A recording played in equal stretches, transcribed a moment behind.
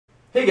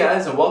Hey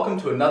guys, and welcome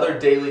to another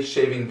daily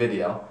shaving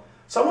video.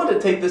 So I wanted to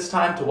take this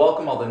time to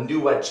welcome all the new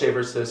wet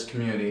shavers to this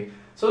community.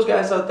 So those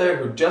guys out there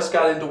who just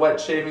got into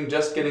wet shaving,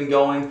 just getting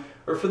going,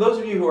 or for those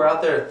of you who are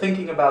out there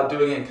thinking about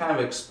doing it and kind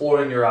of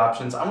exploring your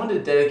options, I wanted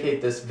to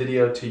dedicate this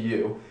video to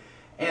you.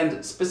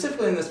 And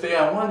specifically in this video,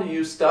 I wanted to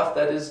use stuff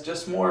that is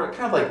just more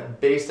kind of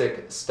like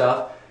basic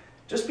stuff.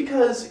 Just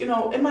because, in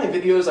my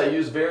videos I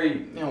use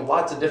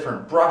lots of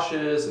different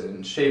brushes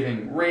and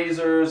shaving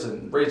razors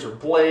and razor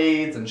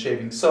blades and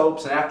shaving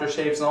soaps and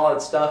aftershaves and all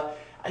that stuff.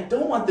 I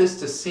don't want this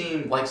to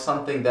seem like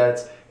something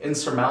that's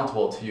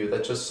insurmountable to you,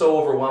 that's just so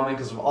overwhelming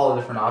because of all the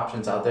different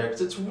options out there,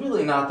 because it's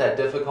really not that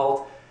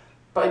difficult.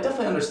 But I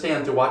definitely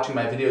understand through watching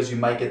my videos you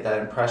might get that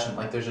impression,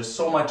 like there's just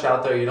so much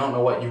out there, you don't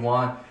know what you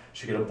want.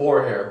 Should you get a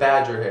boar hair,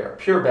 badger hair,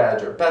 pure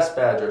badger, best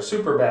badger,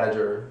 super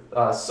badger,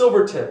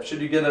 silver tip?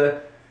 Should you get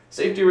a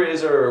safety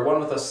razor or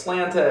one with a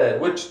slant head?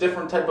 Which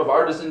different type of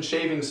artisan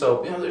shaving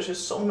soap? There's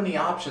just so many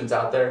options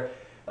out there.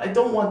 I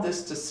don't want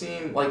this to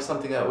seem like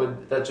something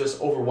that's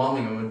just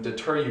overwhelming and would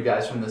deter you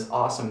guys from this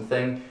awesome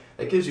thing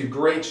that gives you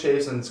great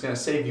shaves and it's going to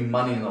save you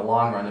money in the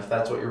long run if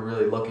that's what you're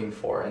really looking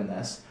for in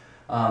this.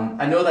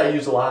 I know that I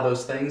use a lot of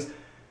those things,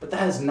 but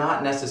that is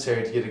not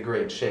necessary to get a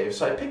great shave.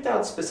 So I picked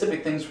out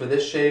specific things for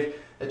this shave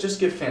that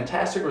just give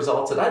fantastic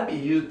results that I'd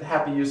be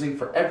happy using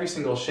for every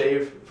single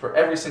shave, for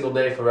every single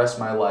day for the rest of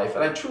my life.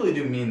 And I truly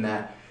do mean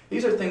that.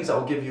 These are things that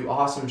will give you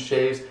awesome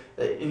shaves,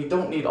 and you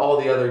don't need all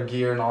the other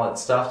gear and all that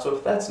stuff. So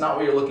if that's not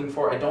what you're looking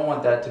for, I don't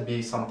want that to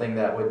be something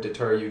that would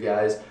deter you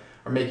guys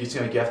or make you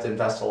seem like you have to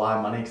invest a lot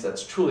of money, because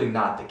that's truly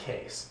not the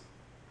case.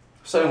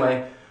 So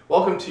anyway,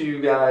 welcome to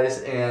you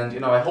guys,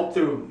 and I hope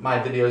through my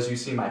videos you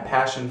see my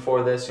passion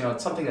for this.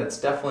 It's something that's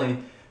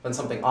definitely been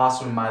something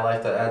awesome in my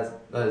life that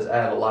has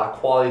added a lot of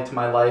quality to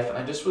my life, and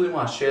I just really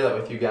want to share that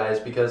with you guys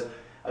because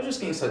I was just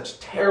getting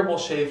such terrible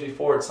shaves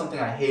before. It's something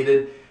I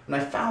hated. When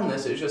I found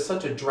this, it was just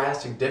such a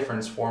drastic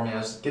difference for me. I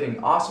was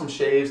getting awesome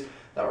shaves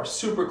that were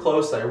super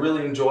close, that I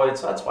really enjoyed,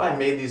 so that's why I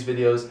made these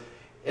videos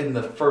in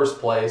the first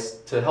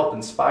place, to help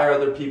inspire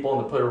other people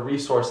and to put a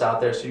resource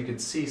out there so you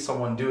could see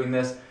someone doing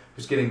this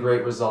who's getting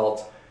great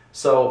results.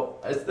 So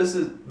this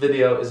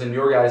video is in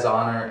your guys'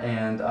 honor,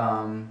 and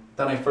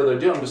without any further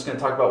ado, I'm just going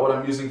to talk about what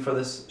I'm using for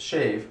this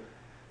shave.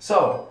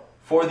 So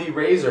for the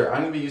razor,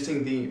 I'm going to be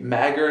using the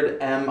Maggard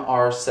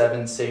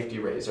MR7 safety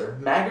razor.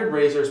 Maggard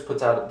Razors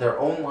puts out their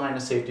own line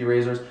of safety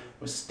razors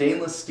with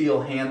stainless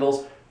steel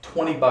handles,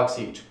 20 bucks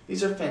each.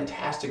 These are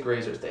fantastic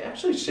razors. They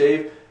actually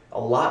shave a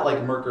lot like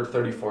a Merkur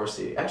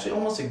 34C, actually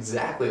almost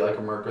exactly like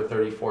a Merkur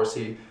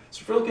 34C.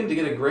 So if you're looking to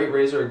get a great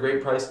razor, a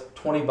great price,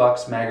 20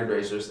 bucks Maggard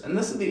Razors. And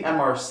this is the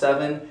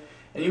MR7,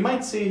 and you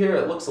might see here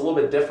it looks a little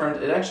bit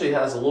different. It actually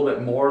has a little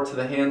bit more to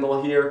the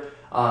handle here.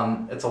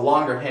 It's a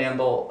longer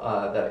handle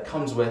that it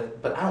comes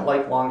with, but I don't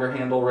like longer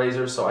handle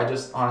razors, so I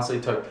just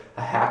honestly took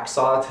a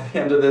hacksaw to the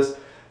end of this,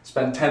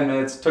 spent 10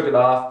 minutes, took it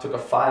off, took a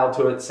file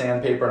to it,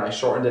 sandpaper, and I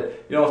shortened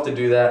it. You don't have to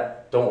do that.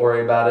 Don't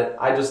worry about it.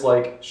 I just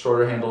like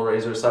shorter handle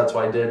razors, so that's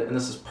what I did, and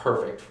this is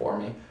perfect for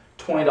me.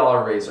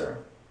 $20 razor.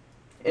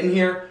 In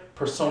here,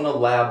 Persona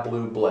Lab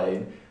Blue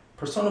Blade.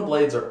 Persona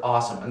blades are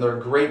awesome, and they're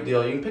a great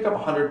deal. You can pick up a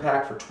 100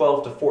 pack for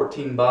 12 to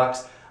 14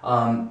 bucks.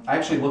 I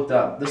actually looked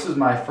up, this is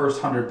my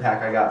first 100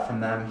 pack I got from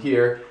them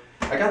here.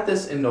 I got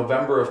this in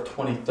November of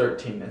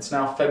 2013. It's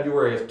now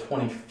February of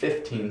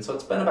 2015, so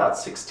it's been about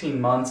 16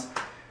 months.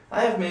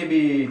 I have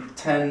maybe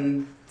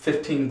 10,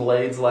 15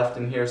 blades left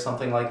in here,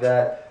 something like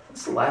that.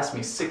 This will last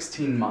me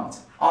 16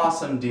 months.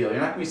 Awesome deal. You're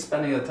not going to be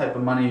spending the type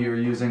of money you're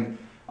using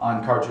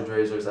on cartridge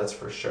razors, that's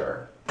for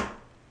sure.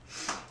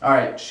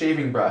 Alright,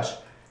 shaving brush.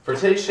 For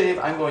today's shave,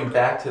 I'm going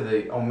back to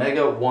the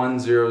Omega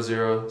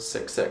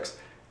 10066.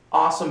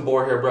 Awesome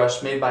boar hair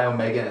brush made by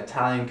Omega, an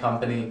Italian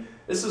company.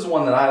 This is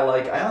one that I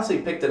like. I honestly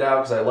picked it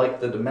out because I like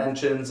the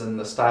dimensions and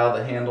the style of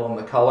the handle and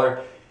the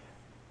color.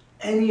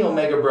 Any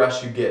Omega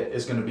brush you get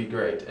is going to be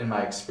great in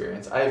my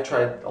experience. I have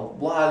tried a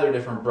lot of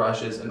different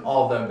brushes and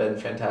all of them have been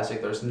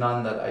fantastic. There's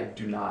none that I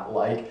do not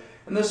like.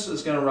 And this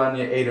is going to run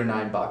you 8 or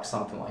 9 bucks,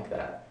 something like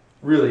that.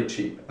 Really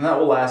cheap. And that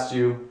will last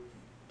you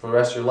for the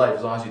rest of your life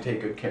as long as you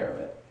take good care of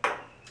it.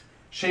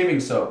 Shaving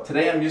soap.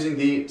 Today I'm using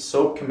the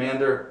Soap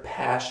Commander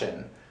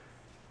Passion.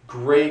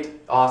 Great,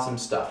 awesome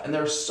stuff. And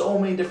there are so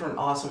many different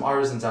awesome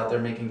artisans out there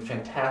making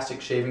fantastic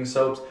shaving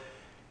soaps.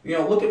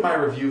 Look at my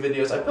review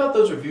videos. I put out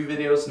those review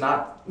videos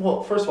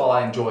well, first of all,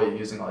 I enjoy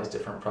using all these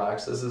different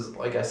products. This is,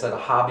 like I said, a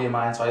hobby of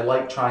mine, so I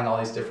like trying all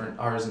these different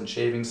artisan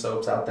shaving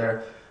soaps out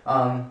there.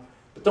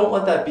 But don't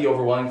let that be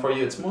overwhelming for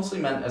you. It's mostly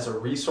meant as a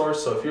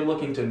resource, so if you're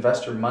looking to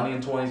invest your money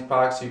into one of these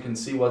products, you can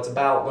see what it's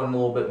about, learn a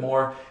little bit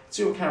more,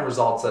 see what kind of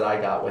results that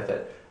I got with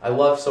it. I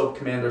love Soap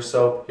Commander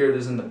soap. Here it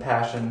is in the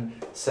Passion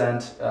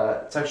scent.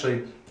 It's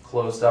actually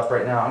closed up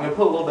right now. I'm going to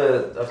put a little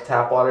bit of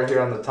tap water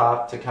here on the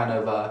top to kind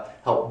of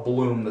help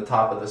bloom the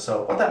top of the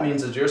soap. What that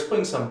means is you're just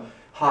putting some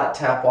hot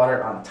tap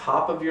water on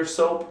top of your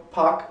soap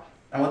puck,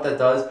 and what that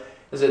does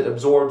is it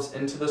absorbs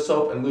into the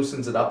soap and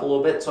loosens it up a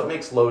little bit, so it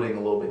makes loading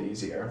a little bit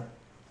easier.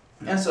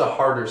 And it's a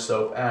harder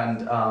soap,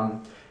 and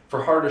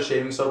For harder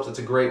shaving soaps, it's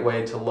a great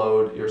way to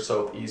load your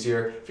soap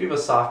easier. If you have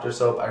a softer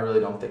soap, I really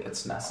don't think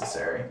it's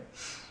necessary.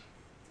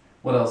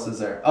 What else is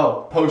there?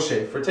 Oh, post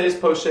shave. For today's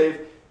post shave,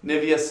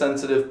 Nivea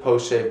Sensitive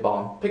Post Shave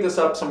Balm. Pick this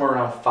up somewhere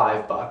around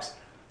 $5.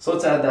 So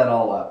let's add that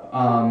all up.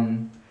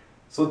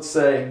 So let's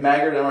say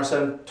Maggard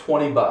MR7,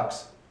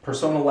 $20.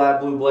 Persona Lab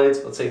Blue Blades,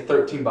 let's say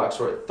 $13.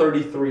 We're at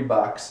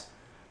 $33.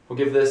 We'll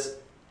give this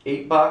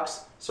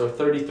 $8. So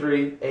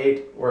 33,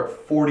 8, we're at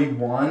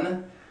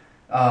 41.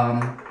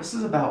 This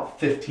is about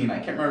 15. I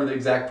can't remember the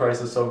exact price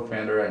of Soap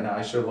Commander right now.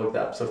 I should have looked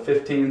up. So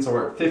 15, so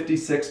we're at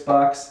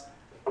 $56,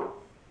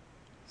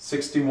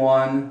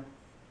 61,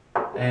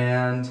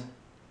 and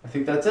I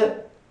think that's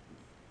it.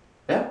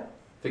 Yeah,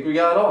 I think we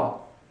got it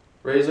all.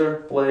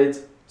 Razor,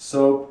 blades,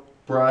 soap,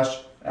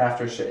 brush,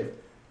 aftershave.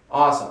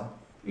 Awesome.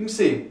 You can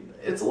see,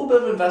 it's a little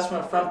bit of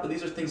investment up front, but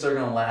these are things that are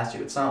going to last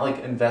you. It's not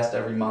like invest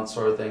every month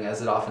sort of thing,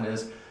 as it often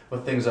is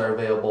with things that are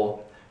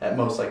available at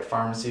most like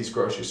pharmacies,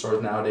 grocery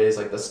stores nowadays,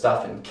 like the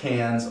stuff in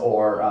cans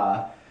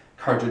or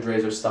cartridge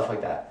razors, stuff like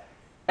that.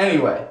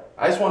 Anyway,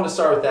 I just wanted to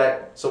start with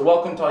that. So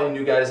welcome to all you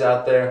new guys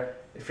out there.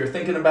 If you're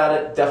thinking about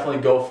it,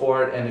 definitely go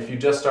for it. And if you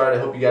just started,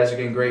 I hope you guys are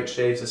getting great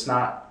shaves. If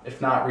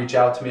not, reach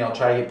out to me. I'll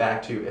try to get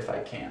back to you if I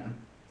can.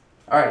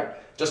 All right,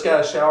 just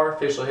got a shower.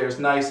 Facial hair is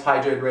nice,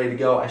 hydrated, ready to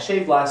go. I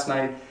shaved last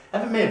night. I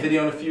haven't made a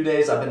video in a few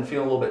days. I've been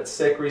feeling a little bit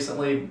sick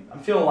recently. I'm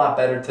feeling a lot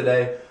better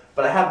today,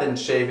 but I have been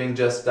shaving,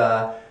 just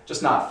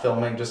not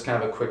filming, just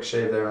kind of a quick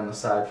shave there on the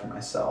side for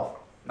myself.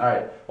 All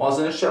right, while I was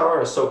in the shower,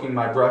 I was soaking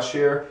my brush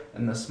here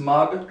in this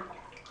mug.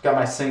 Got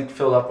my sink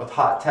filled up with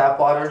hot tap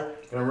water.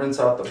 Gonna rinse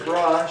out the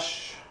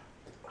brush.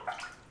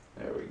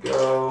 There we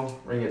go,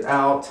 wring it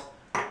out.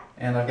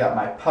 And I've got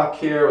my puck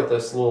here with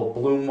this little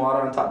bloom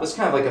water on top. This is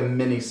kind of like a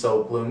mini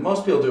soap bloom.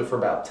 Most people do it for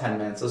about 10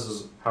 minutes. This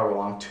is however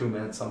long, 2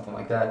 minutes, something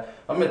like that.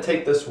 I'm gonna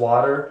take this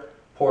water,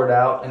 pour it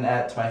out, and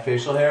add it to my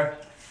facial hair.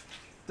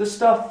 This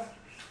stuff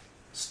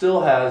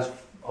still has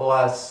a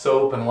lot of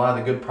soap and a lot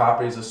of the good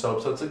properties of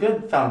soap, so it's a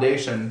good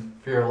foundation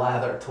for your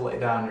lather to lay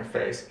down on your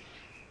face.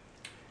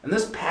 And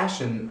this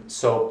Passion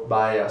soap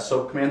by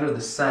Soap Commander,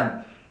 the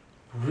scent,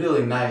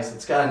 really nice.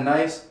 It's got a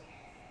nice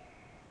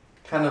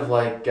kind of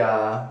like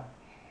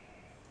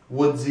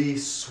woodsy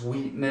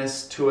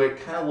sweetness to it,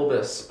 kind of a little bit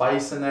of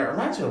spice in there. It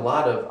reminds me a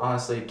lot of,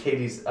 honestly,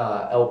 Katie's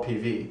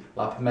LPV,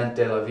 La Pimente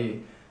de la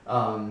Vie.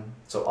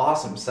 So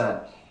awesome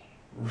scent.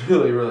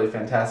 Really, really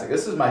fantastic.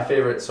 This is my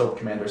favorite Soap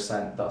Commander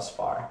scent thus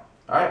far.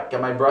 All right, got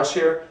my brush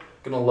here,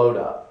 gonna load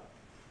up.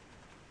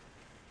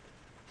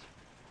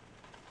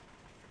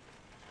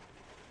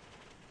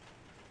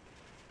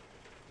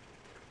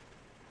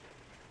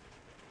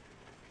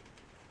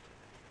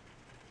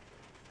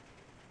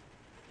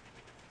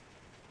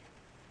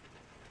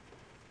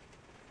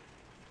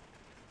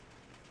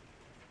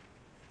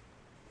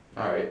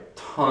 Alright,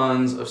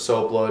 tons of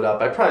soap loaded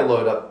up. I probably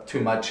loaded up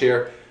too much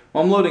here.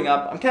 While I'm loading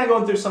up, I'm kind of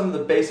going through some of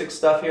the basic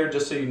stuff here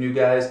just so you new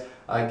guys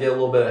get a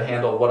little bit of a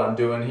handle of what I'm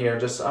doing here.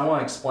 I want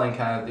to explain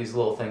kind of these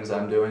little things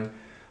I'm doing.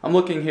 I'm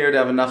looking here to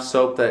have enough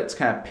soap that it's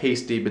kind of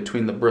pasty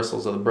between the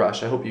bristles of the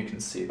brush. I hope you can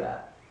see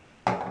that.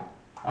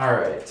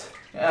 Alright,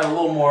 add a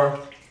little more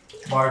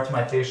water to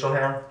my facial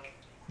hair.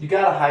 You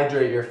gotta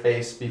hydrate your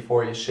face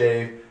before you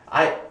shave.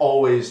 I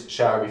always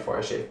shower before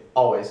I shave,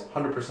 always,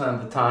 100%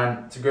 of the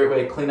time. It's a great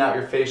way to clean out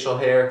your facial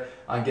hair,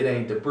 get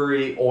any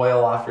debris,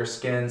 oil off your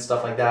skin,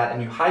 stuff like that,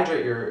 and you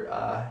hydrate your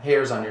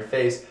hairs on your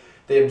face.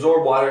 They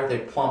absorb water, they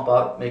plump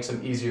up, makes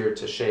them easier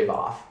to shave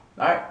off.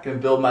 All right, gonna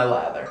build my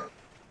lather.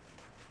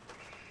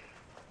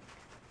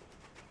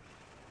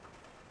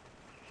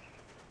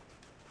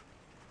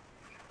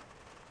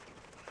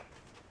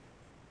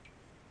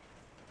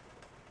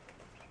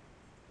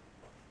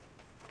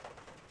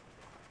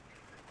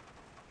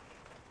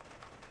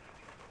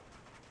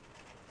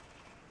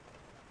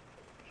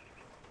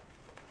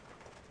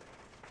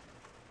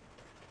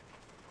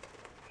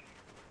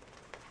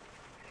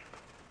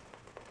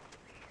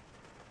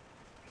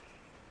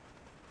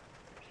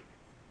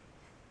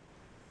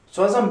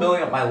 So as I'm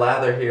building up my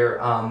lather here,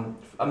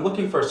 I'm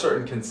looking for a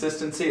certain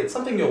consistency. It's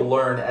something you'll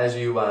learn as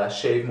you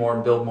shave more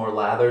and build more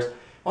lathers.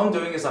 What I'm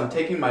doing is I'm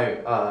taking my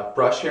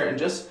brush here and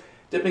just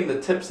dipping the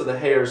tips of the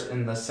hairs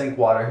in the sink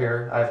water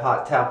here. I have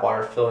hot tap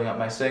water filling up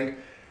my sink,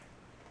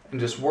 and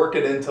just work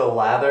it into a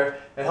lather.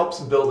 It helps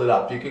build it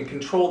up. You can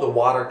control the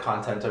water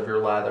content of your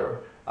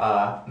lather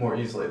more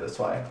easily this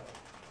way.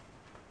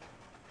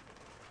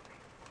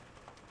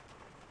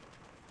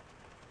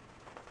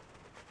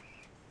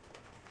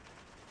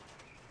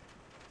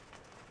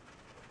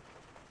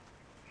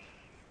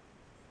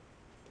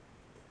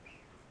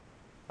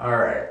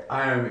 Alright,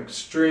 I am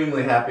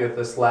extremely happy with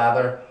this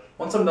lather.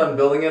 Once I'm done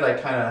building it, I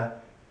kind of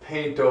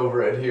paint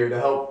over it here to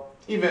help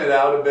even it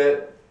out a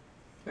bit.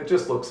 It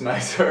just looks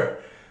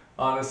nicer,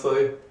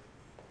 honestly.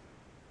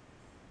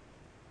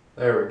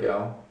 There we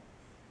go.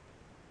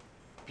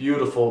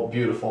 Beautiful,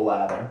 beautiful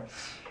lather.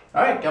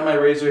 Alright, got my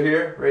razor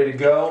here, ready to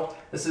go.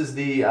 This is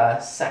the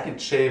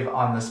second shave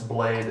on this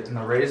blade in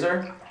the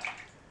razor.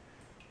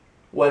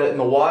 Wet it in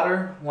the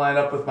water, line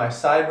up with my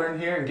sideburn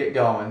here, and get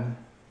going.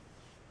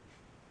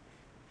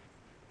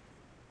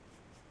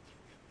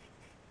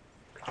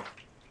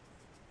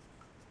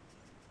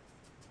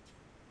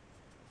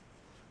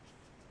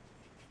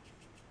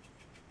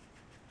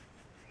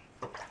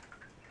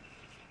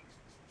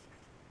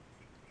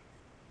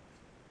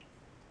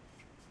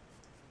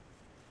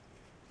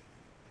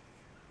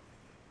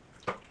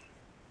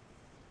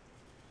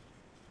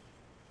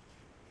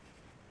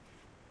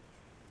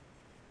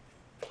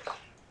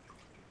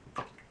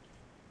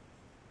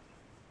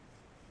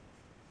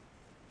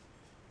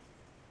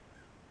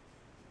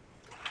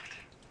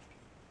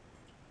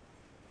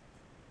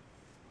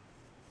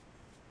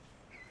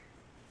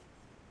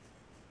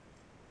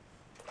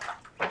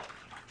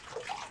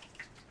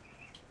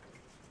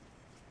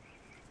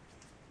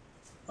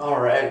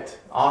 Alright,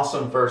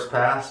 awesome first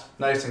pass.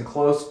 Nice and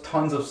close,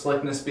 tons of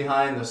slickness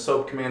behind. The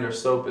Soap Commander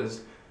soap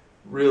is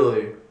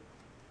really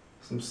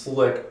some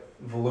slick,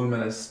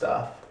 voluminous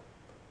stuff.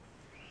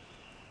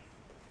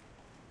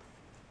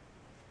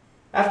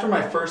 After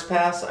my first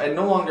pass, I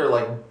no longer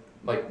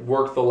like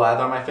work the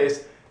lather on my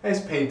face. I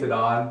just paint it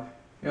on.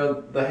 You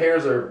know, the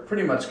hairs are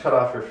pretty much cut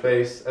off your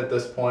face at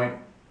this point,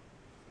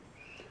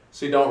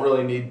 so you don't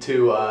really need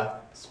to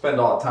spend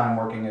all the time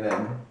working it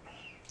in.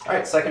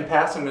 Alright, second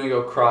pass, I'm going to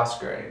go cross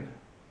grain.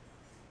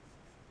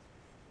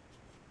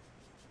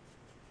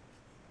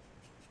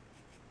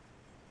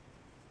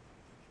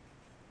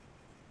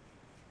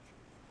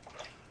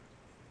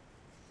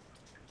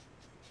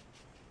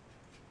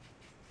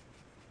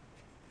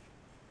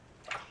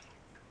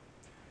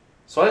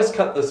 So I just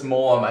cut this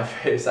mole on my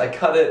face. I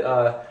cut it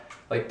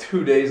like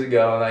 2 days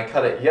ago, and I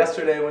cut it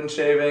yesterday when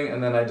shaving,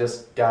 and then I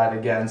just got it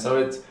again. So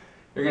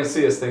you're going to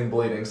see this thing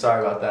bleeding.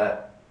 Sorry about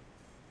that.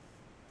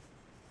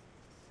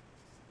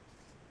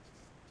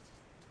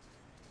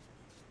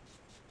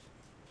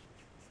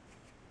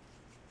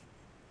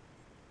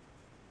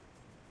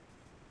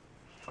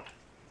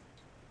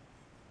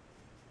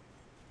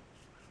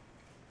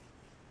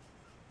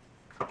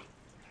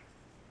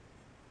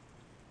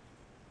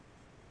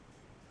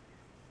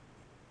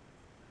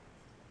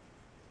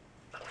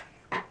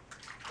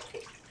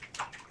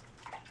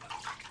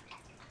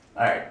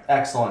 Alright,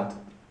 excellent.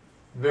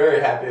 Very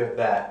happy with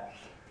that.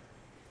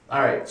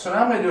 Alright, so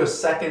now I'm going to do a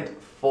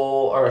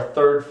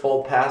third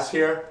full pass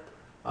here.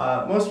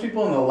 Most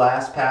people in the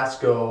last pass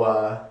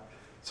go,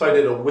 so I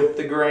did a with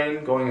the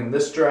grain going in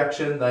this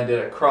direction, then I did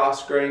a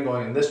cross grain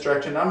going in this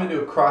direction. Now I'm going to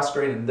do a cross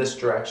grain in this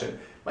direction.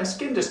 My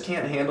skin just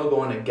can't handle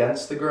going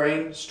against the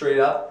grain straight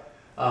up,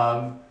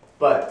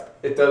 but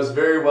it does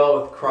very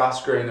well with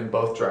cross grain in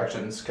both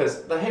directions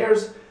because the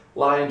hairs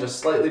lie in just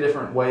slightly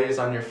different ways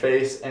on your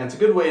face, and it's a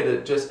good way to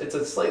it's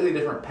a slightly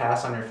different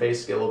pass on your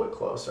face to get a little bit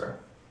closer.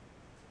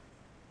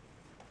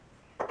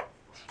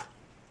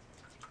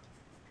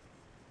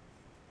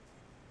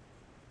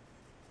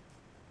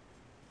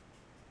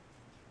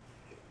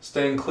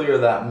 Staying clear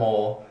of that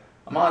mole.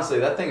 Honestly,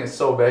 that thing is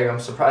so big, I'm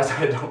surprised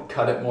I don't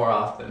cut it more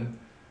often.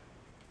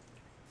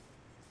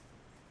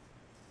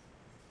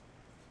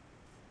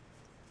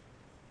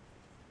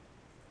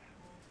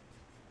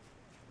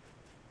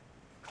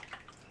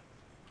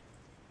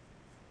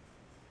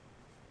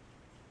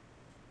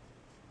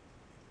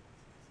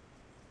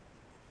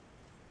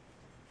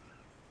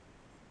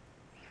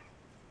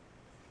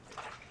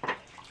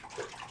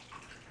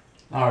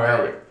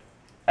 Alright,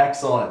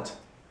 excellent.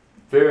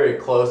 Very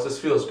close. This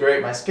feels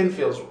great. My skin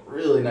feels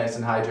really nice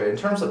and hydrated. In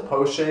terms of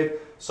post-shave,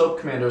 Soap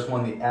Commander is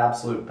one of the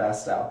absolute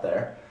best out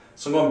there.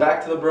 So I'm going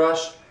back to the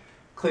brush,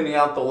 cleaning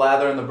out the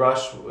lather in the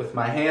brush with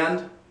my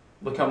hand.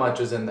 Look how much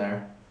is in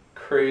there.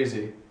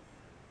 Crazy.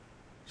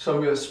 So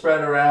I'm going to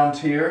spread around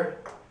here,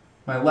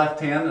 my left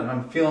hand, and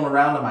I'm feeling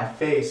around on my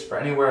face for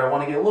anywhere I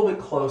want to get a little bit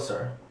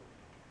closer.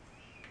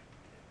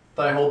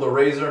 Then I hold the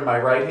razor in my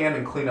right hand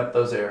and clean up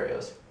those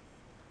areas.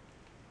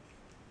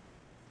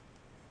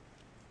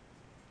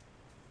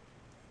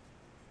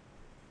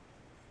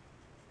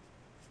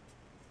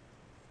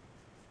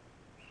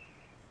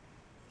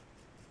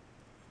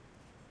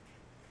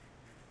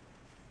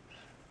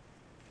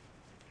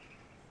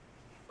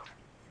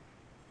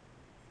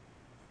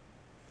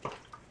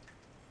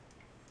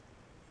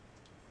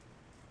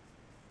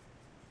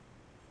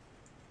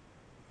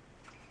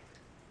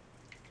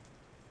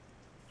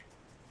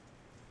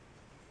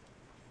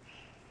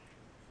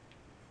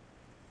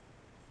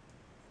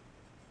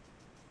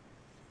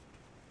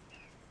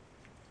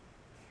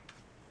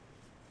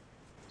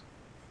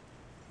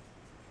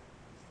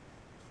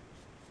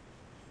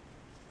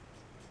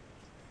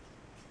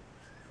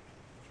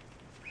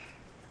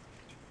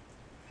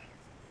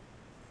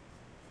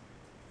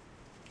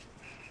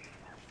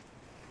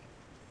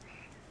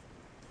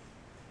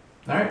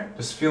 Alright,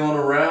 just feeling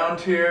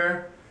around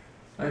here,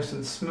 nice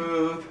and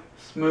smooth,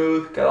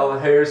 got all the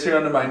hairs here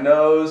under my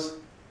nose.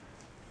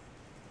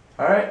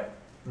 Alright,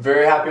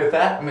 very happy with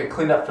that. I'm going to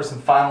clean up for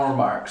some final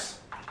remarks.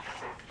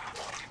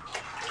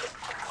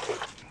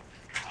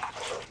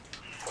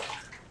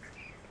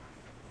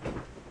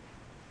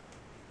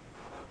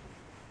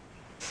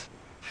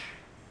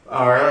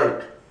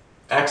 Alright,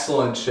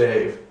 excellent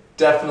shave.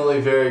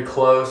 Definitely very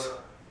close.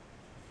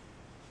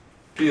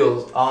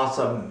 Feels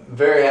awesome.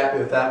 Very happy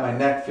with that. My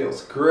neck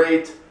feels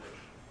great.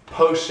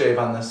 Post shave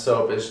on this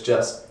soap is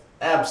just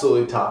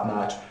absolutely top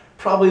notch.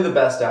 Probably the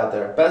best out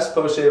there. Best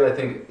post shave I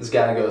think has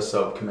got to go to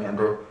Soap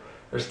Commander.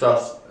 Their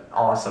stuff's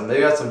awesome. They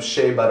got some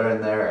shea butter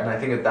in there, and I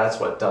think that's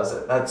what does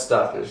it. That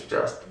stuff is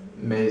just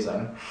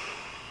amazing.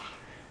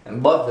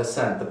 And love the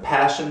scent. The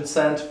passion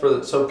scent for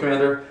the Soap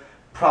Commander,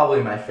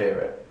 probably my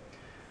favorite.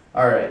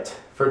 Alright,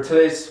 for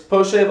today's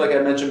post shave, like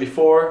I mentioned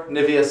before,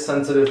 Nivea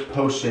Sensitive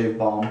Post Shave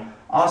Balm.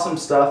 Awesome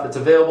stuff. It's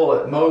available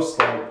at most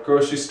like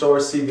grocery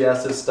stores,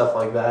 CVS's, stuff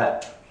like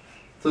that.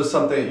 So it's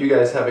something that you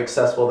guys have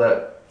accessible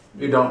that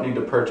you don't need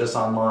to purchase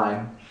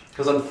online.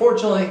 Because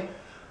unfortunately,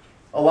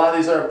 a lot of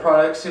these other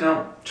products, you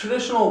know,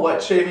 traditional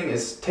wet shaving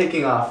is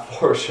taking off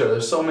for sure.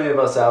 There's so many of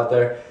us out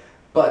there,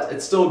 but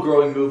it's still a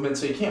growing movement,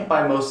 so you can't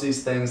buy most of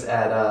these things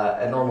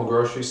at normal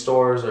grocery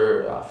stores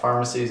or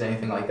pharmacies,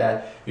 anything like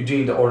that. You do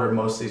need to order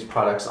most of these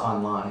products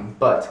online.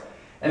 But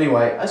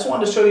anyway, I just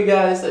wanted to show you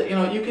guys that, you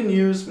know, you can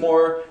use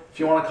more, if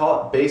you want to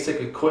call it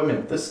basic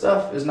equipment. This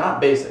stuff is not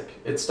basic.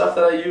 It's stuff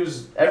that I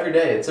use every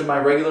day. It's in my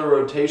regular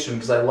rotation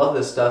because I love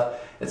this stuff.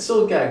 It's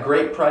still got a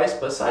great price,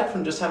 but aside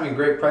from just having a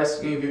great price,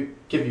 it's going to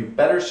give you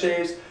better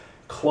shaves,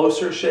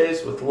 closer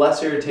shaves with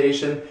less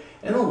irritation.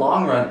 In the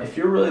long run, if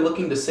you're really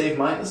looking to save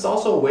money, this is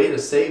also a way to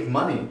save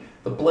money.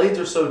 The blades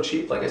are so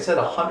cheap. Like I said,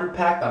 a 100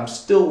 pack I'm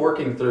still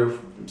working through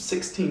from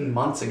 16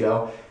 months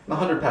ago. And the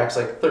 100 pack's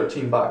like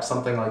 13 bucks,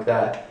 something like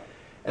that.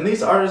 And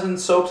these artisan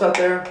soaps out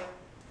there,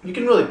 you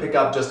can really pick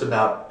up just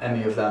about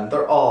any of them.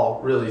 They're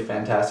all really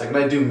fantastic, and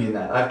I do mean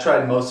that. I've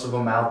tried most of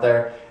them out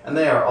there, and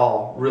they are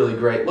all really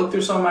great. Look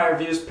through some of my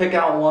reviews, pick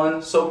out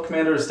one. Soap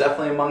Commander is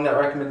definitely among that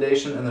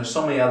recommendation, and there's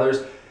so many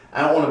others.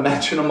 I don't want to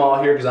mention them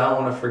all here because I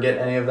don't want to forget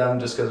any of them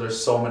just because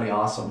there's so many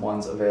awesome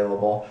ones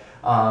available.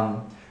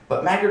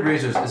 But Maggard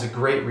Razors is a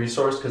great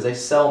resource because they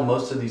sell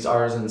most of these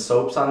artisan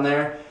soaps on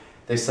there.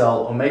 They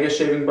sell Omega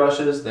shaving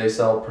brushes, they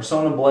sell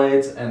Persona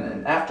blades,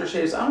 and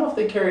aftershaves. I don't know if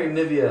they carry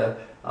Nivea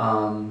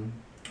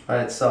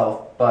by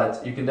itself,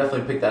 but you can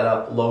definitely pick that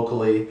up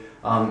locally,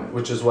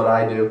 which is what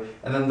I do.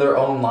 And then their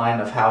own line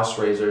of house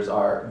razors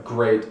are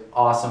great,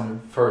 awesome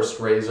first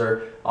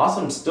razor,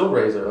 awesome still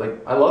razor.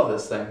 Like, I love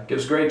this thing.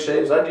 Gives great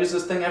shaves. I'd use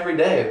this thing every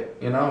day,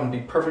 you know, and be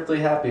perfectly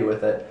happy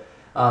with it.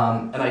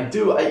 And I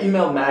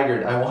emailed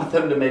Maggard. I want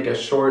them to make a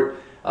short,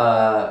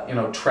 you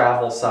know,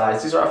 travel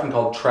size. These are often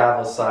called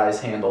travel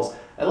size handles.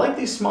 I like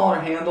these smaller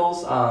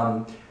handles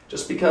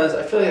just because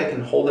I feel like I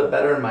can hold it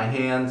better in my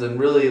hands and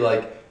really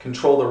like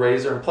control the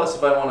razor. And plus,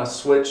 if I want to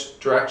switch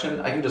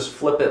direction, I can just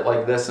flip it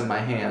like this in my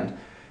hand,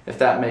 if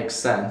that makes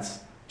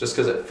sense, just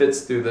because it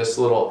fits through this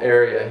little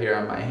area here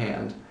on my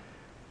hand.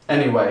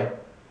 Anyway,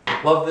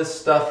 love this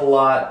stuff a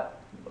lot.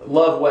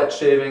 Love wet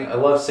shaving. I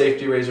love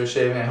safety razor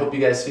shaving. I hope you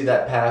guys see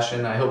that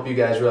passion. I hope you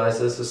guys realize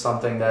this is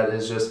something that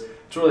is just,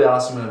 it's really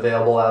awesome and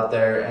available out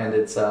there, and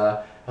it's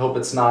I hope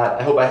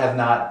I have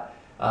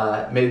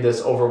not made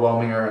this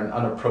overwhelming or an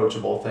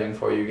unapproachable thing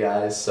for you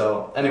guys.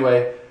 So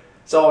anyway,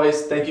 as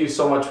always, thank you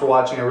so much for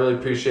watching. I really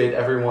appreciate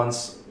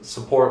everyone's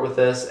support with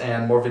this,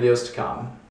 and more videos to come.